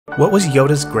What was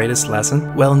Yoda's greatest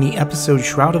lesson? Well, in the episode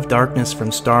Shroud of Darkness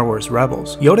from Star Wars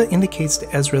Rebels, Yoda indicates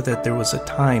to Ezra that there was a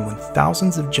time when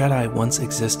thousands of Jedi once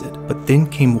existed, but then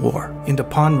came war. And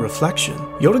upon reflection,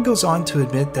 Yoda goes on to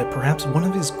admit that perhaps one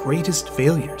of his greatest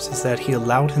failures is that he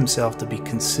allowed himself to be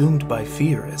consumed by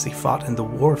fear as he fought in the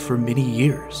war for many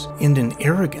years. And in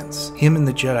arrogance, him and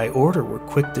the Jedi Order were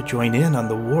quick to join in on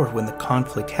the war when the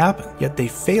conflict happened, yet they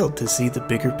failed to see the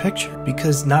bigger picture,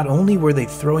 because not only were they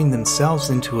throwing themselves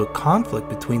into a conflict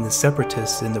between the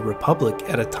Separatists and the Republic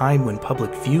at a time when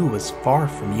public view was far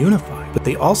from unified, but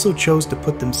they also chose to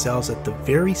put themselves at the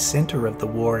very center of the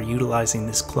war, utilizing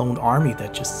this clone army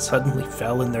that just suddenly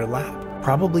fell in their lap.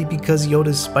 Probably because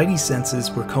Yoda's spidey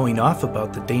senses were going off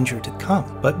about the danger to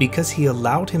come, but because he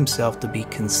allowed himself to be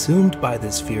consumed by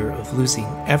this fear of losing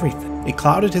everything. It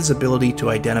clouded his ability to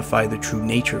identify the true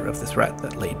nature of the threat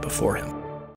that laid before him.